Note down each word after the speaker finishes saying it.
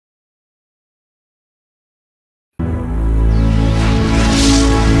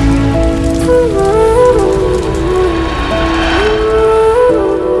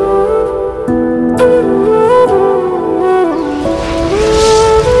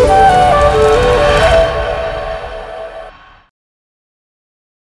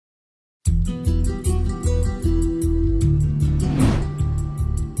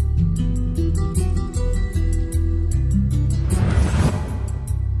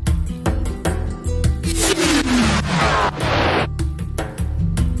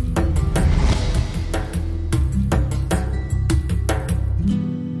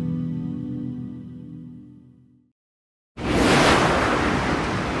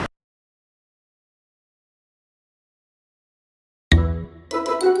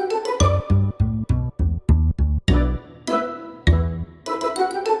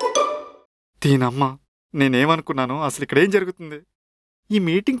దీనమ్మ, నేనేమనుకున్నాను, అసలు ఇక్కడ ఏం జరుగుతుంది? ఈ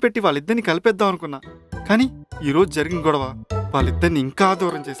మీటింగ్ పెట్టి వాళ్ళిద్దరిని కలిపేద్దాం అనుకున్నా, కానీ ఈరోజు జరిగిన గొడవ వాళ్ళిద్దరిని ఇంకా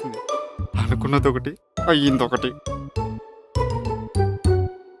దూరం చేసింది. అనుకున్నది ఒకటి, అయ్యిందొకటి.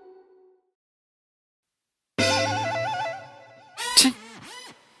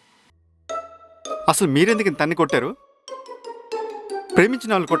 అసలు మీరెందుకు తన్ని కొట్టారు?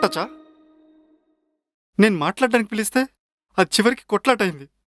 ప్రేమించిన వాళ్ళు కొట్టచ్చా? నేను మాట్లాడడానికి పిలిస్తే అది చివరికి కొట్లాటైంది.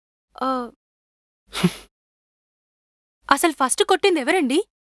 అసలు ఫస్ట్ కొట్టింది ఎవరండి?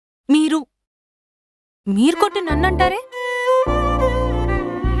 మీరు కొట్టి నన్నంటారే?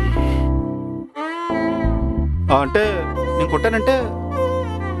 అంటే నేను కొట్టానంటే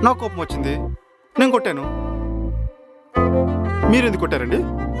నా కోపం వచ్చింది, నేను కొట్టాను. మీరెందుకు కొట్టారండి?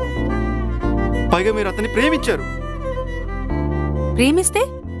 పైగా మీరు అతన్ని ప్రేమించారు. ప్రేమిస్తే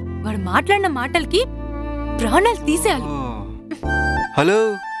వాడు మాట్లాడిన మాటలకి ప్రాణాలు తీసేయాలి. హలో,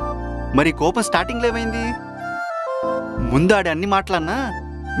 మరి కోపం స్టార్టింగ్లో ఏమైంది? ముందు ఆడి అన్ని మాటలన్నా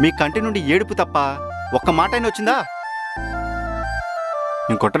మీ కంటి నుండి ఏడుపు తప్ప ఒక్క మాట అయినా వచ్చిందా?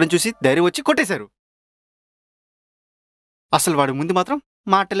 నేను కొట్టడం చూసి ధైర్యం వచ్చి కొట్టేశారు. అసలు వాడి ముందు మాత్రం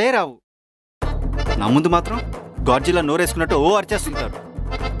మాటలే రావు, నా ముందు మాత్రం గార్జిలా నోరేసుకున్నట్టు ఓ అరిచేస్తుంటారు.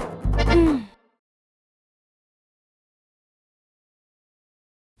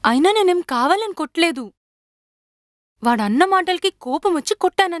 అయినా నేనేం కావాలని కొట్టలేదు. వాడన్న మాటలకి కోపం వచ్చి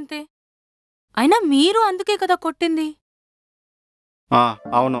కొట్టానంతే. అయినా మీరు అందుకే కదా కొట్టింది.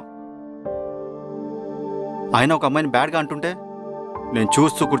 అవును. ఆయన ఒక అమ్మాయిని బ్యాడ్గా అంటుంటే నేను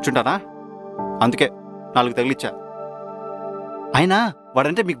చూస్తూ కూర్చుంటానా? అందుకే 4 తగిలిచ్చా. అయినా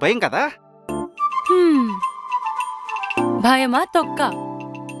వాడంటే మీకు భయం కదా? భయమా తొక్క?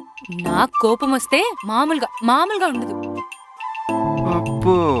 నాకు కోపం వస్తే మామూలుగా ఉండదు.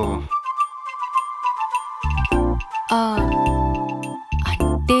 అబ్బో,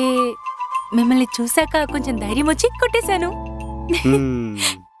 అంటే మిమ్మల్ని చూశాక కొంచెం ధైర్యం వచ్చి కొట్టేశాను.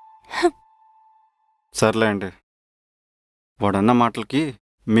 సర్లే అండి. వాడన్న మాటలకి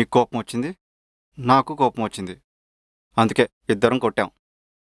మీకు కోపం వచ్చింది, నాకు కోపం వచ్చింది, అందుకే ఇద్దరం కొట్టాం.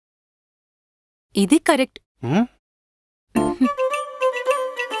 ఇది కరెక్ట్.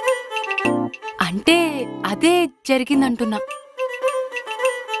 అంటే అదే జరిగిందంటున్నా.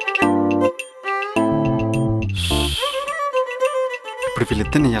 ఇప్పుడు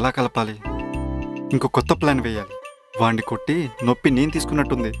వీళ్ళిద్దరిని ఎలా కలపాలి? ఇంకో కొత్త ప్లాన్ వేయాలి. వాడిని కొట్టి నొప్పి నేను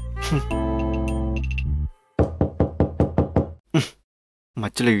తీసుకున్నట్టుంది.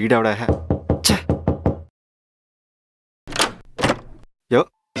 మధ్యలో ఈడావిడా. యో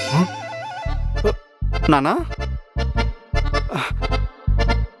నానా,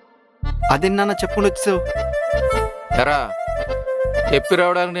 అదే నాన్న చెప్పుకుని వచ్చావు. ఎరా, చెప్పి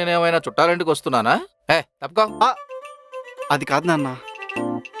రావడానికి నేనేమైనా చుట్టాలింటికి వస్తున్నానా? తప్పుకో. అది కాదు నాన్న.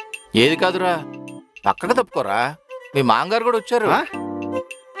 ఏది కాదురా? పక్కకు తప్పుకోరా, మీ మాంగారు కూడా వచ్చారు.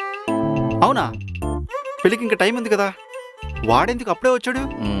 అవునా? పెళ్ళికి ఇంకా టైం ఉంది కదా, వాడెందుకు అప్పుడే వచ్చాడు?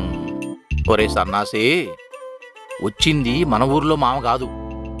 ఒరే సన్నాసి, వచ్చింది మన ఊర్లో మామ కాదు,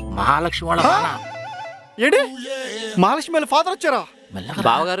 మహాలక్ష్మి వాళ్ళ నాన్న. ఏంటి, మహాలక్ష్మి వాళ్ళ ఫాదర్ వచ్చారా?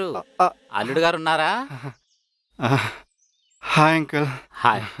 బావగారు, అల్లుడు గారు ఉన్నారా? Hi uncle.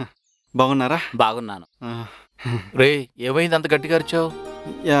 హాయ్. బాగున్నారా? బాగున్నాను. రే, ఏమైంది అంత గట్టిగా అరిచావు?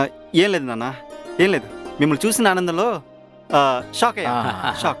 ఏం లేదు నాన్న, ఏం లేదు. మిమ్మల్ని చూసిన ఆనందంలో షాక్ అయ్యా.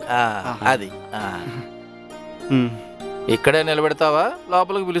 షాక్. అది ఇక్కడే నిలబెడతావా,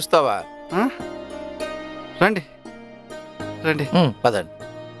 లోపలికి పిలుస్తావా? రండి రండి. పదండి.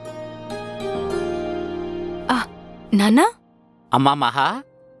 నాన్నా. అమ్మా మహా,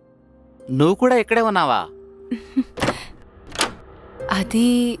 నువ్వు కూడా ఇక్కడే ఉన్నావా? అది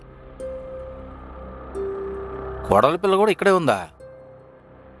కోడలి పిల్ల కూడా ఇక్కడే ఉందా?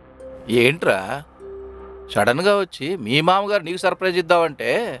 ఏంట్రా సడన్ గా వచ్చి మీ మామగారు నీకు సర్ప్రైజ్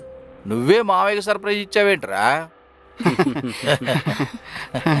ఇద్దామంటే నువ్వే మామయ్యకి సర్ప్రైజ్ ఇచ్చావేంట్రా?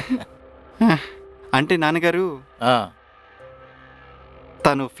 అంటే నాన్నగారు,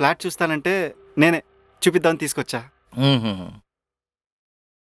 తను ఫ్లాట్ చూస్తానంటే నేనే చూపిద్దామని తీసుకొచ్చా.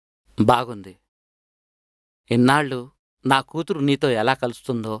 బాగుంది. ఇన్నాళ్ళు నా కూతురు నీతో ఎలా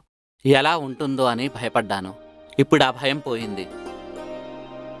కలుస్తుందో, ఎలా ఉంటుందో అని భయపడ్డాను. ఇప్పుడు ఆ భయం పోయింది.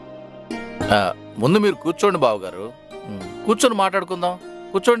 ముందు మీరు కూర్చోండి బావగారు, కూర్చొని మాట్లాడుకుందాం.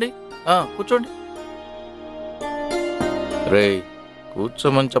 కూర్చోండి, కూర్చోండి. రే,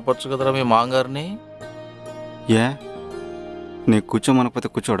 కూర్చోమని చెప్పొచ్చు కదరా మీ మామగారిని. ఏ, నీకు కూర్చోమనకపోతే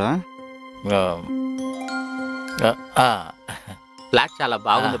కూర్చోడా? ఫ్లాట్ చాలా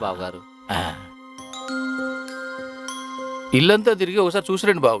బాగుంది బావగారు. ఇల్లంతా తిరిగి ఒకసారి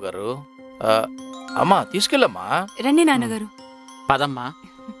చూసిరండి బావగారు. అమ్మా తీసుకెళ్ళమ్మా. రండి నాన్నగారు. పదమ్మా.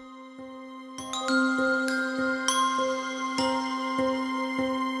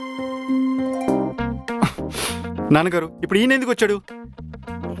 నాన్నగారు ఇప్పుడు ఈయన ఎందుకు వచ్చాడు?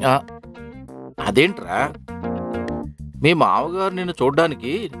 ఆ, అదేంట్రా, మీ మామగారు నిన్ను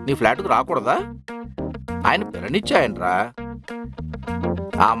చూడ్డానికి నీ ఫ్లాట్కు రాకూడదా? ఆయన పిల్లనిచ్చాయనరా.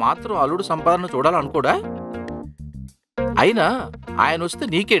 ఆ మాత్రం అల్లుడు సంపాదన చూడాలనుకోడా? అయినా ఆయన వస్తే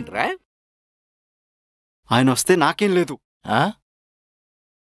నీకేంట్రా? ఆయన వస్తే నాకేం లేదు. ఆ?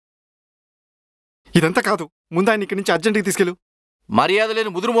 ఇదంతా కాదు, ముందు ఆయన ఇక్కడి నుంచి అర్జెంట్గా తీసుకెళ్ళు. మర్యాద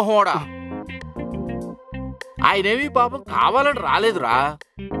లేని ముదురు మొహంవాడా. ఆయనేమీ పాపం కావాలని రాలేదురా.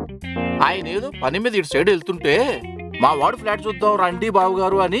 ఆయనేదో పని మీద ఇటు సైడ్ వెళ్తుంటే మా వాడు ఫ్లాట్ చూద్దాం రండి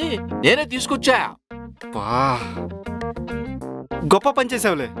బావుగారు అని నేనే తీసుకొచ్చా. గొప్ప పని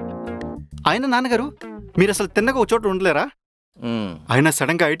చేసావులే. ఆయన నాన్నగారు మీరు అసలు తిన్నగా ఒక చోట ఉండలేరా? ఆయన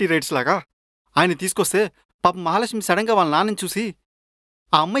సడన్గా ఐటీ రైట్స్ లాగా ఆయన తీసుకొస్తే పాపం మహాలక్ష్మి సడన్గా వాళ్ళ నాన్నని చూసి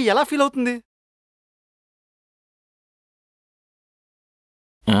ఆ అమ్మాయి ఎలా ఫీల్ అవుతుంది?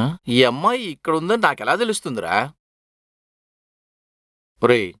 ఈ అమ్మాయి ఇక్కడ ఉందని నాకెలా తెలుస్తుందిరా?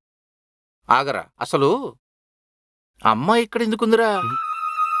 ఒరేయ్ ఆగరా, అసలు అమ్మాయి ఇక్కడ ఎందుకుందిరా?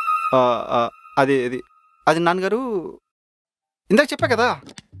 అది అది అది నాన్నగారు ఇందాక చెప్పా కదా,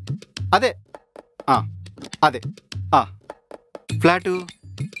 అదే అదే ఫ్లాటు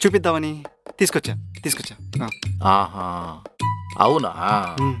చూపిద్దామని తీసుకొచ్చా. ఆహా, అవునా?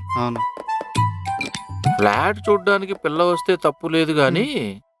 అవును. ఫ్లాట్ చూడ్డానికి పిల్ల వస్తే తప్పు లేదు గాని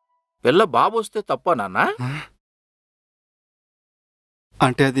పిల్ల బాబు వస్తే తప్ప నాన్న?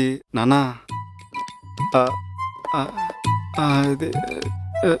 అంటే అది నాన్న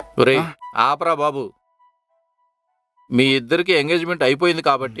ఒరేయ్ ఆపరా బాబు, మీ ఇద్దరికి ఎంగేజ్మెంట్ అయిపోయింది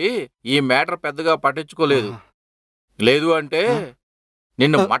కాబట్టి ఈ మ్యాటర్ పెద్దగా పట్టించుకోలేదు. లేదు అంటే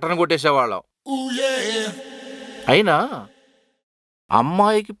నిన్ను మటన్ కొట్టేసేవాళ్ళం. అయినా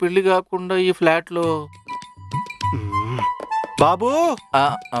అమ్మాయికి పెళ్లి కాకుండా ఈ ఫ్లాట్లో బాబు,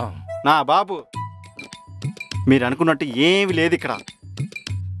 నా బాబు మీరు అనుకున్నట్టు ఏమీ లేదు ఇక్కడ.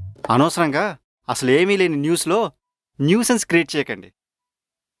 అనవసరంగా అసలు ఏమీ లేని న్యూస్లో న్యూసెన్స్ క్రియేట్ చేయకండి.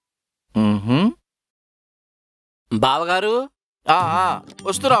 బావగారు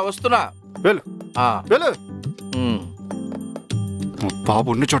వస్తున్నా. వెళ్ళు వెళ్ళు. బాబు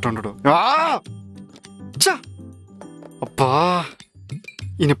ఉన్న చోట ఉండడు. అబ్బా,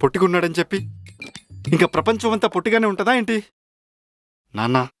 ఈయన పొట్టిగున్నాడని చెప్పి ఇంకా ప్రపంచం అంతా పొట్టిగానే ఉంటుందా ఏంటి?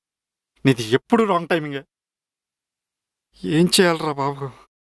 నాన్న నీది ఎప్పుడు రాంగ్ టైమింగే. ఏం చేయాలరా బాబు?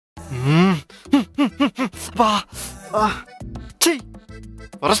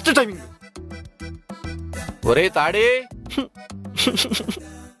 Worst timing. ఒరే తాడే,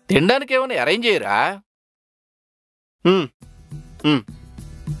 తినడానికి ఏమైనా అరేంజ్ చేయరా?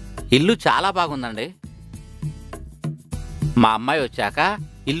 ఇల్లు చాలా బాగుందండి. మా అమ్మాయి వచ్చాక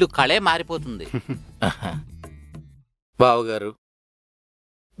ఇల్లు కళే మారిపోతుంది. బావగారు,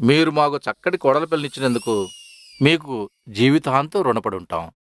 మీరు మాకు చక్కటి కోడల పిల్లనిచ్చినందుకు మీకు జీవితాంతం రుణపడి ఉంటాం.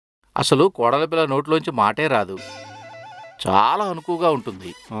 అసలు కోడల పిల్ల నోట్లోంచి మాటే రాదు, చాలా అనుకువగా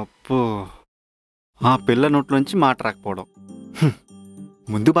ఉంటుంది. అప్పు, ఆ పిల్ల నోట్లోంచి మాట రాకపోవడం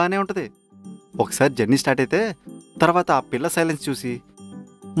ముందు బాగానే ఉంటుంది. ఒకసారి జర్నీ స్టార్ట్ అయితే తర్వాత ఆ పిల్ల సైలెన్స్ చూసి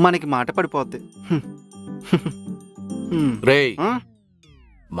మనకి మాట పడిపోద్ది. రేయ్,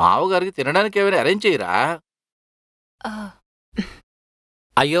 మావగారికి తినడానికి ఏమైనా అరేంజ్ చేయరా?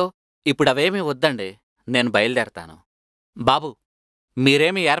 అయ్యో, ఇప్పుడు అవేమీ వద్దండి, నేను బయలుదేరతాను. బాబు,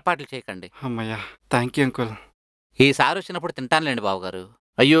 మీరేమీ ఏర్పాట్లు చేయకండి. అమ్మయ్యా, థ్యాంక్ యూ అంకుల్. ఈసారి వచ్చినప్పుడు తింటానులేండి బావగారు.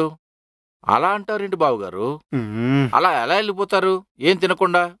 అయ్యో, అలా అంటారేంటి బావగారు? అలా ఎలా వెళ్ళిపోతారు ఏం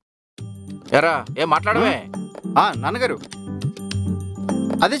తినకుండా? ఎరా, ఏం మాట్లాడమే? నాన్నగారు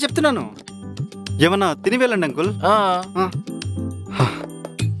అదే చెప్తున్నాను, ఏమన్నా తిని వెళ్ళండి అంకుల్.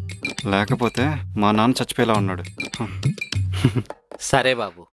 లేకపోతే మా నాన్న చచ్చిపోయేలా ఉన్నాడు. సరే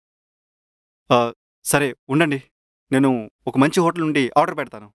బాబు. సరే ఉండండి, నేను ఒక మంచి హోటల్ నుండి ఆర్డర్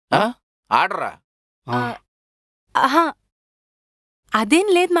పెడతాను. ఆర్డరా? అదేం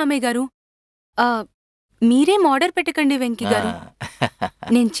లేదు మామయ్య గారు, మీరేం ఆర్డర్ పెట్టకండి వెంకీ గారు,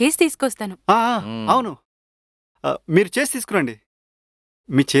 నేను చేసి తీసుకొస్తాను. అవును, మీరు చేసి తీసుకురండి.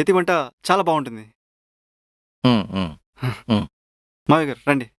 మీ చేతి వంట చాలా బాగుంటుంది. మావయ్య గారు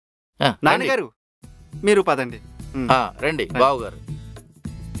రండి. నాన్నగారు మీరు పదండి. రండి బావుగారు.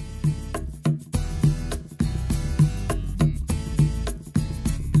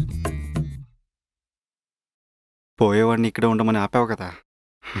 పోయేవాడిని ఇక్కడ ఉండమని ఆపావు కదా.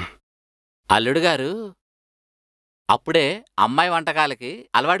 అల్లుడు గారు అప్పుడే అమ్మాయి వంటకాలకి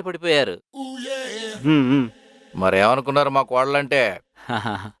అలవాటు పడిపోయారు. మరేమనుకున్నారు మా కోడలంటే?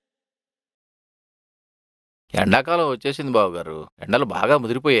 ఎండాకాలం వచ్చేసింది బావగారు, ఎండలు బాగా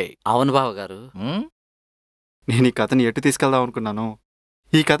ముదిరిపోయాయి. అవును బావగారు. నేను ఈ కథని ఎటు తీసుకెళ్దాం అనుకున్నాను,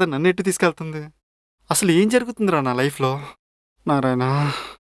 ఈ కథ నన్ను ఎటు తీసుకెళ్తుంది? అసలు ఏం జరుగుతుందిరా నా లైఫ్లో? నారాయణ.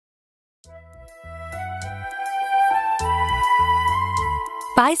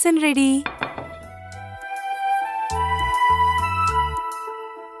 పాయసం రెడీ.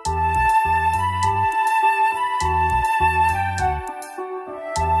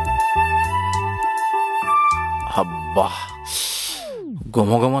 అబ్బా,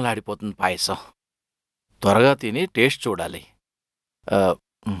 గుమగుమలాడిపోతుంది పాయసం. త్వరగా తిని టేస్ట్ చూడాలి.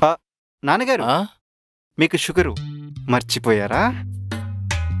 నాన్నగారు, ఆ? మీకు షుగరు మర్చిపోయారా?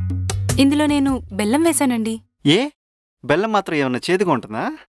 ఇందులో నేను బెల్లం వేశానండి. ఏ, బెల్లం మాత్రం ఏమన్నా చేదుగా ఉంటుందా?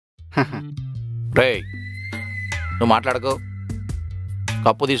 రేయ్, నువ్వు మాట్లాడుకో.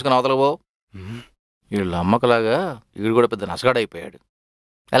 కప్పు తీసుకుని అవతలవో. వీళ్ళ అమ్మకలాగా వీడు కూడా పెద్ద నసగాడైపోయాడు.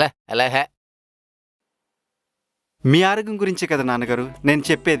 ఎలా ఎలా హే. మీ ఆరోగ్యం గురించే కదా నాన్నగారు నేను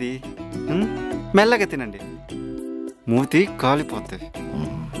చెప్పేది. మెల్లగా తినండి, మూతి కాలిపోతుంది.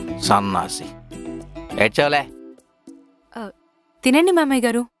 సన్నాసి ఏడ్చావులే. తినండి మామయ్య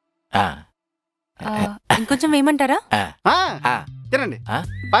గారు. ఆ, ఇంకొంచెం వేయమంటారా? తినండి,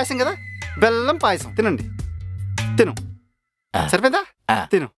 పాయసం కదా, బెల్లం పాయసం తినండి. తిను, సరిపోయిందా?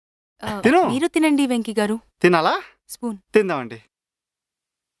 తిను తిను. మీరు తినండి వెంకీ గారు. తినాలా? స్పూన్ తిందామండి.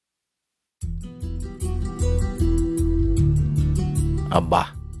 అబ్బా,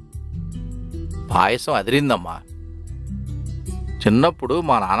 పాయసం అదిరిందమ్మా. చిన్నప్పుడు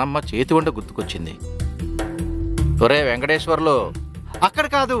మా నానమ్మ చేతి వంట గుర్తుకొచ్చింది. ఒరే వెంకటేశ్వర్లు. అక్కడ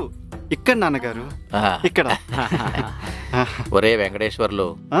కాదు, ఇక్కడ నాన్నగారు, ఇక్కడ. ఒరే వెంకటేశ్వర్లు,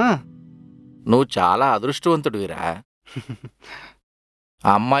 నువ్వు చాలా అదృష్టవంతుడివిరా.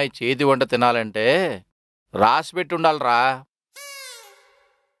 ఆ అమ్మాయి చేతి వంట తినాలంటే రాసి పెట్టి ఉండాలిరా.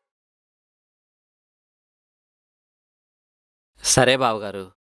 సరే బావగారు,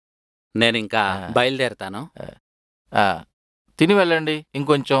 నేనింకా బయలుదేరతాను. తిని వెళ్ళండి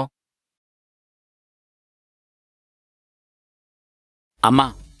ఇంకొంచెం. అమ్మా,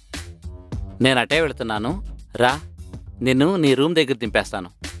 నేను అటే వెళుతున్నాను, రా, నిన్ను నీ రూమ్ దగ్గర దింపేస్తాను.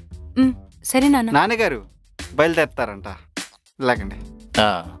 సరే నాన్న. నాన్నగారు బయలుదేరతారంట, లాగండి.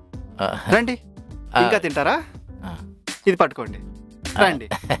 రండి, ఇంకా తింటారా? ఇది పట్టుకోండి, రండి.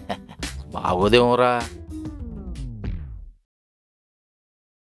 బాగోదేమోరా.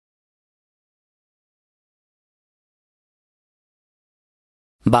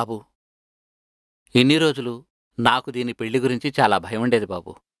 బాబు, ఇన్ని రోజులు నాకు దీని పెళ్లి గురించి చాలా భయం ఉండేది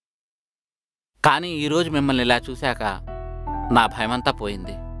బాబు. కానీ ఈరోజు మిమ్మల్ని ఇలా చూశాక నా భయమంతా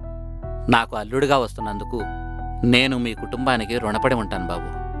పోయింది. నాకు అల్లుడిగా వస్తున్నందుకు నేను మీ కుటుంబానికి రుణపడి ఉంటాను బాబు.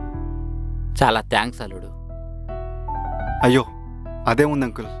 చాలా థ్యాంక్స్ అల్లుడు. అయ్యో అదేముంది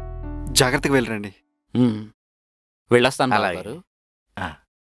అంకుల్, జాగ్రత్తగా వెళ్ళరండి. వెళ్ళొస్తాను బాబు.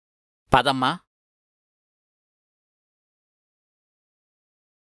 పదమ్మా.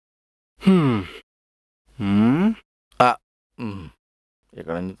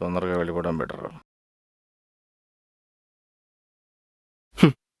 ఇక్కడ నుంచి తొందరగా వెళ్ళిపోవడం బెటర్.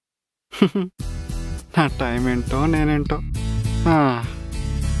 నా టైం ఏంటో నేనేంటో.